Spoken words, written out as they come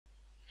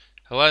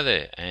Hello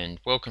there, and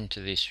welcome to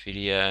this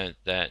video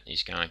that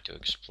is going to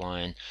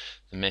explain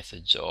the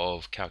methods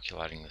of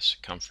calculating the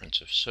circumference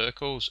of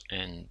circles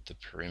and the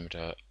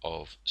perimeter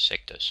of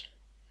sectors.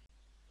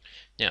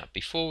 Now,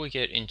 before we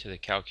get into the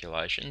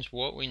calculations,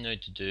 what we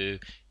need to do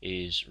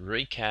is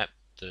recap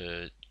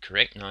the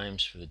correct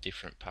names for the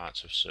different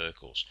parts of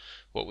circles.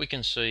 What we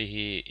can see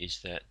here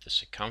is that the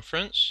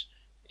circumference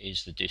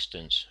is the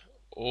distance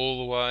all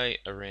the way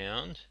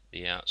around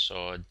the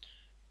outside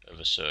of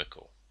a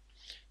circle.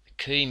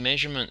 Key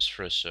measurements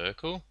for a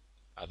circle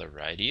are the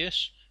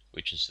radius,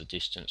 which is the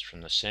distance from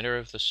the center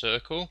of the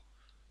circle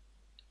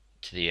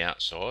to the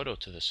outside or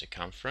to the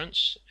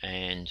circumference,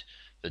 and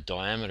the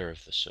diameter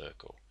of the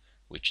circle,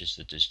 which is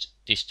the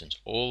distance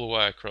all the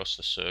way across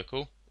the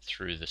circle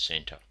through the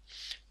center.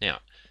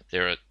 Now,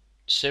 there are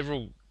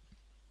several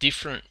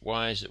different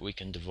ways that we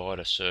can divide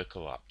a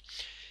circle up.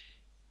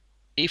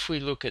 If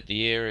we look at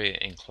the area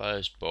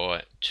enclosed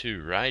by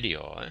two radii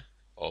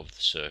of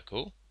the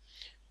circle,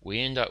 we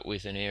end up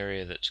with an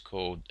area that's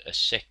called a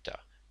sector,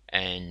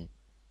 and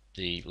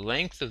the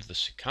length of the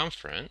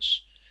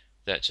circumference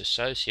that's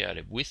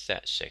associated with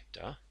that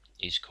sector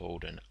is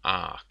called an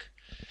arc.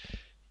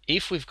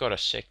 If we've got a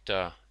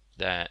sector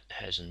that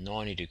has a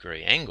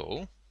 90-degree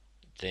angle,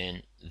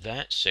 then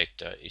that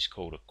sector is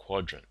called a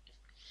quadrant.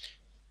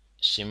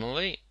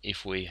 Similarly,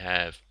 if we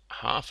have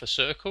half a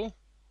circle,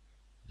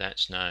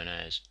 that's known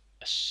as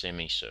a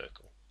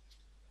semicircle.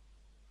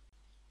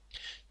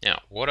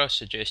 Now, what I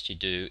suggest you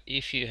do,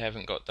 if you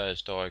haven't got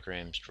those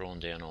diagrams drawn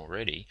down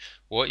already,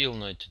 what you'll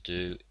need to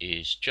do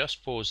is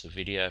just pause the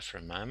video for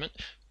a moment,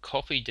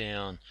 copy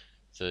down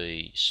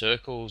the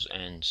circles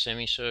and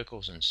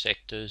semicircles and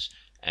sectors,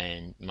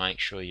 and make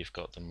sure you've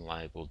got them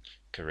labelled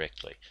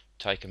correctly.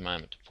 Take a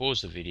moment to pause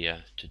the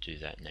video to do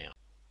that now.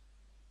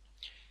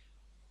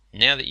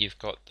 Now that you've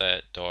got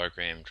that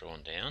diagram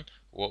drawn down,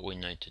 what we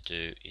need to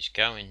do is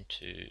go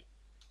into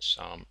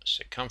some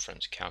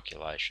circumference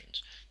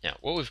calculations. Now,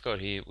 what we've got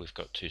here, we've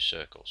got two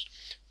circles.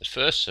 The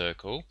first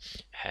circle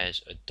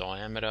has a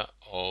diameter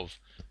of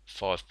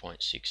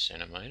 5.6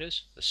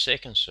 centimeters. The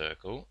second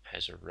circle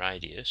has a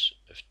radius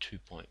of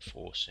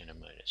 2.4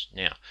 centimeters.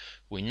 Now,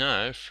 we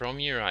know from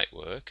year 8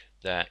 work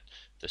that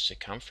the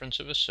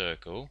circumference of a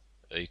circle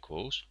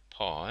equals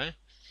pi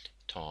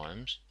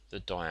times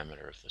the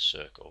diameter of the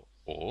circle,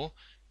 or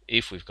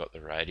if we've got the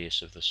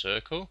radius of the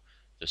circle,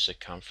 the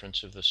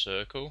circumference of the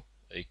circle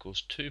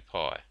equals 2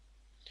 pi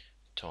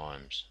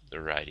times the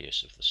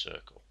radius of the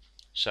circle.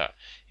 So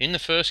in the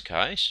first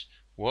case,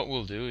 what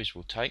we'll do is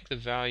we'll take the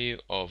value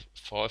of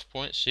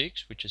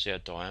 5.6, which is our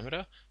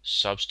diameter,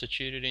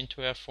 substitute it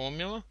into our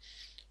formula.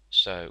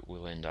 So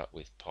we'll end up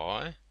with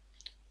pi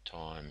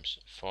times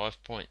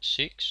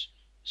 5.6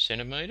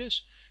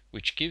 centimeters,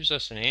 which gives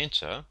us an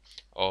answer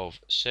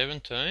of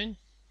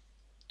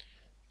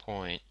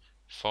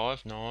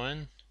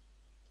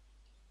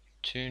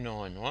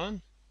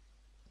 17.59291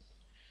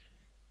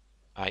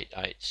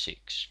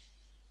 886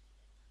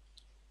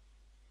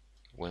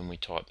 when we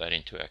type that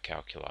into our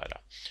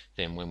calculator.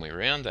 Then when we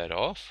round that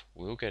off,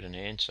 we'll get an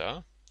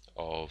answer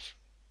of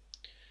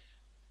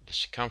the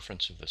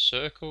circumference of the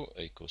circle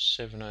equals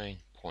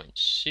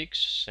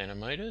 17.6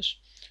 centimeters,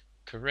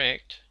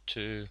 correct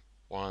to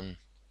 1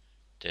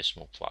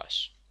 decimal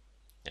place.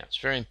 Now, it's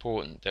very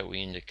important that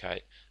we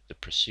indicate the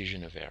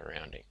precision of our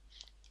rounding.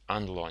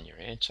 Underline your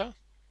answer.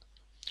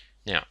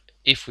 Now,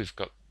 if we've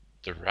got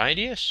the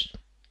radius,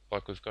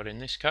 like we've got in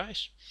this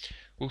case,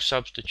 we'll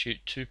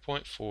substitute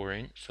 2.4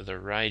 in for the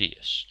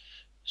radius.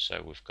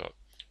 So we've got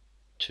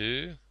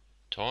 2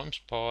 times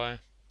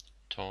pi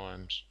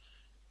times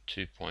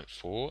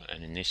 2.4,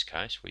 and in this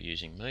case we're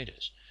using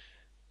meters.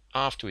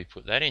 After we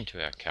put that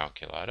into our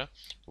calculator,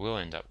 we'll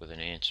end up with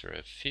an answer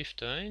of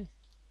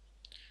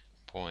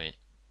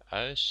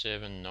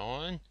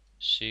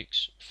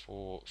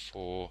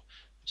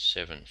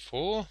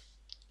 15.079644474,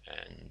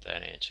 and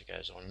that answer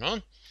goes on and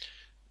on.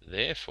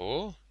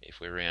 Therefore, if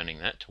we're rounding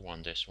that to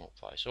 1 decimal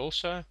place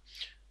also,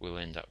 we'll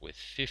end up with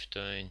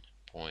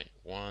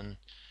 15.1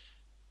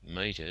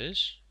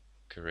 meters,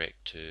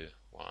 correct to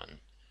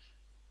 1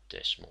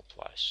 decimal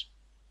place.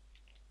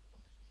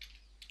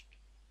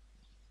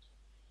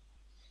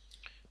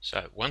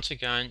 So once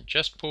again,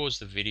 just pause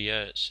the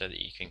video so that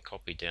you can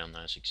copy down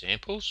those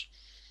examples.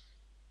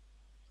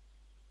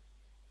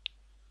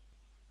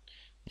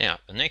 Now,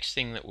 the next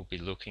thing that we'll be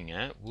looking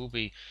at will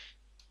be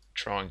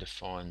trying to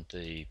find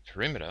the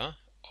perimeter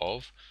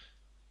of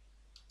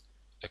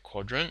a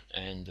quadrant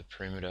and the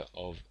perimeter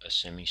of a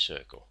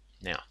semicircle.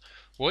 Now,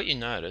 what you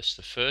notice,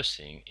 the first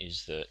thing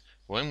is that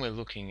when we're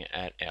looking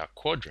at our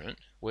quadrant,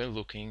 we're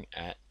looking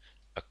at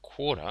a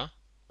quarter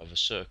of a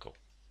circle.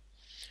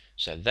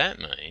 So that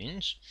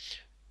means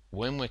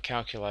when we're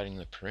calculating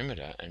the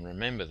perimeter, and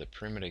remember the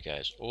perimeter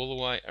goes all the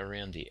way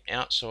around the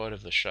outside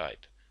of the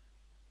shape.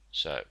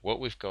 So what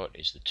we've got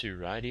is the two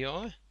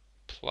radii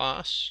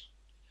plus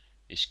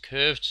this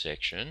curved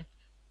section,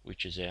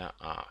 which is our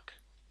arc.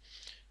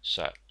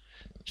 So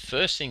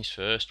first things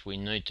first, we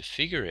need to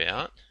figure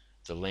out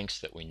the lengths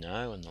that we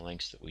know and the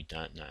lengths that we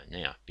don't know.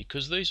 Now,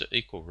 because these are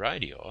equal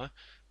radii,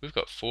 we've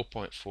got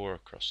 4.4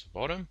 across the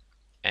bottom,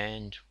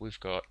 and we've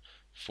got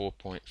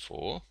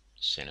 4.4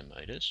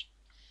 centimetres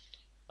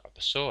up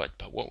the side.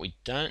 But what we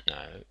don't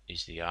know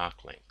is the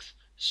arc length.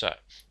 So,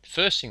 the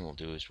first thing we'll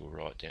do is we'll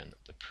write down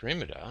that the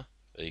perimeter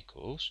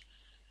equals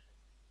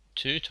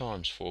 2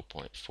 times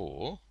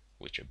 4.4,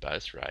 which are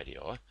both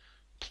radii,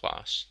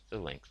 plus the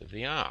length of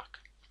the arc.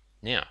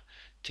 Now,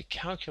 to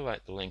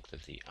calculate the length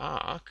of the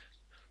arc,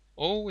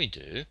 all we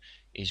do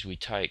is we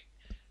take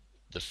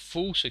the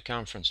full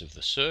circumference of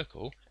the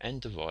circle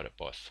and divide it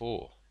by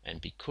 4. And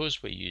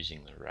because we're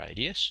using the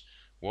radius,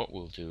 what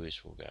we'll do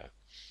is we'll go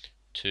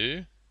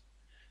 2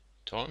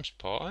 times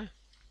pi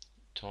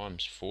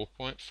times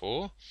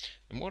 4.4.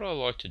 And what I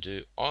like to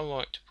do, I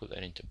like to put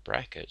that into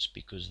brackets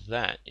because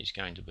that is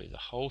going to be the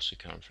whole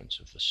circumference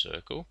of the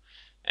circle.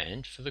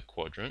 And for the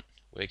quadrant,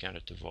 we're going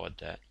to divide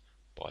that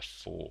by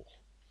 4.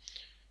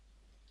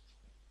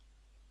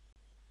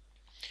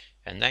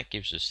 And that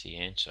gives us the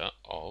answer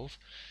of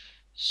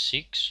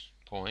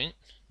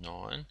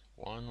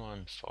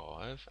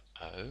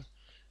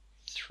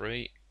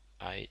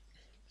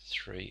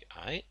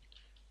 6.911503838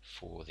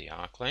 for the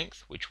arc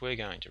length, which we're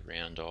going to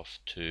round off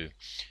to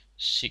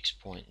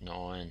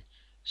 6.9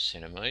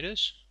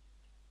 centimetres,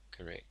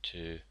 correct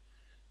to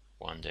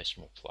 1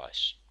 decimal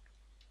place.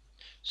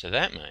 So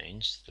that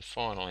means the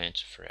final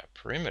answer for our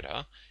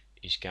perimeter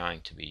is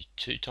going to be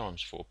 2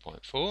 times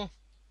 4.4,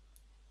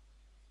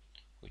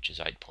 which is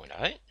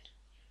 8.8,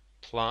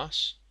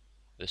 plus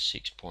the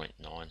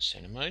 6.9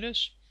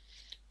 centimetres,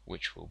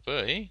 which will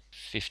be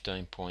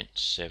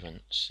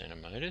 15.7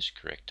 centimetres,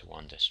 correct to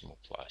 1 decimal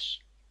place.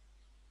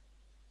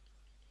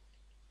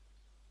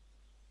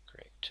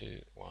 Correct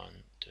to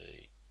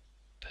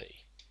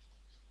 1dp.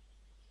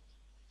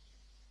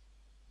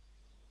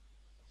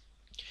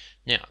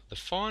 Now, the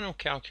final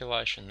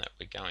calculation that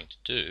we're going to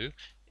do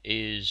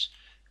is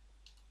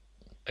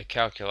a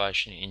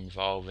calculation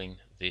involving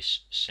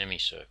this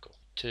semicircle.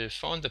 To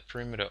find the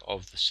perimeter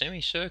of the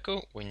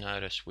semicircle, we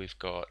notice we've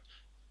got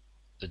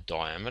the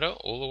diameter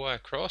all the way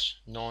across,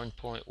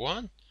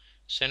 9.1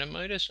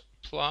 centimetres,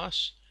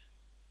 plus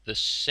the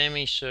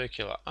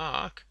semicircular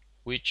arc,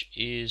 which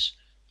is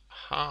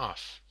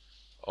half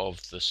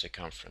of the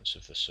circumference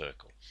of the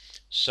circle.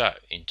 So,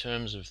 in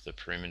terms of the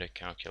perimeter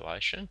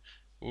calculation,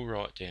 we'll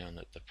write down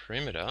that the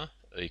perimeter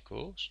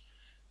equals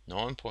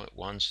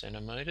 9.1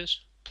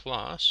 centimetres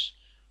plus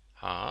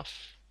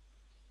half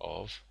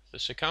of the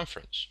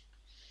circumference.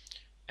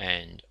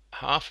 And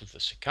half of the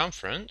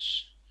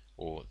circumference,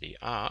 or the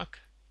arc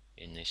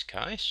in this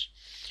case,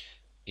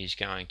 is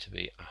going to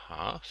be a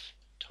half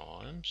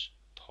times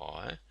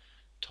pi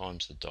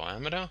times the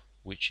diameter,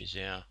 which is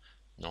our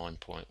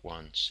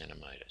 9.1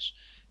 centimetres.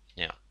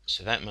 Now,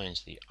 so that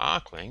means the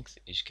arc length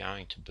is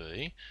going to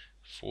be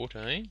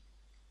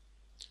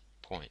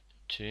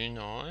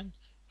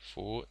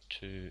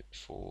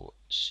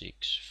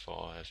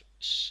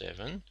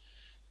 14.2942467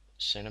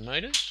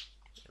 centimetres.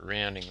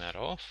 Rounding that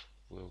off,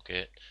 we'll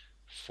get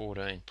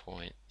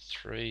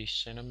 14.3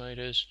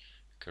 centimetres,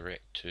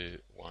 correct to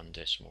 1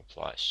 decimal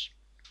place.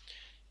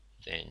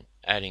 Then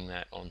adding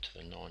that onto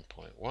the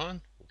 9.1,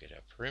 we'll get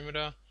our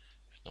perimeter,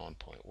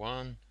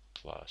 9.1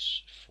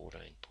 plus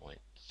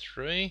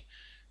 14.3,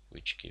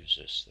 which gives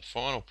us the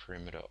final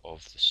perimeter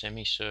of the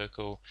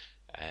semicircle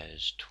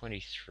as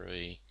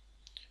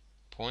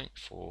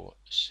 23.4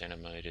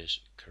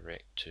 centimetres,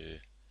 correct to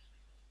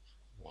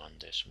 1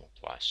 decimal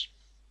place.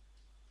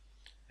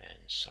 And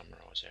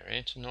summarise our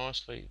answer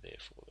nicely,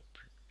 therefore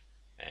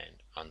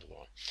and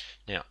underline.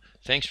 Now,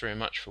 thanks very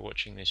much for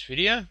watching this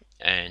video,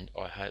 and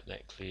I hope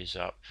that clears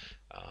up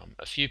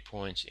a few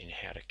points in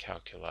how to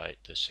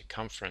calculate the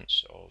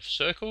circumference of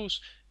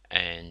circles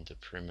and the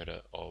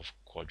perimeter of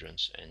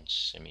quadrants and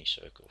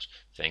semicircles.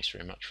 Thanks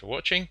very much for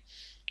watching.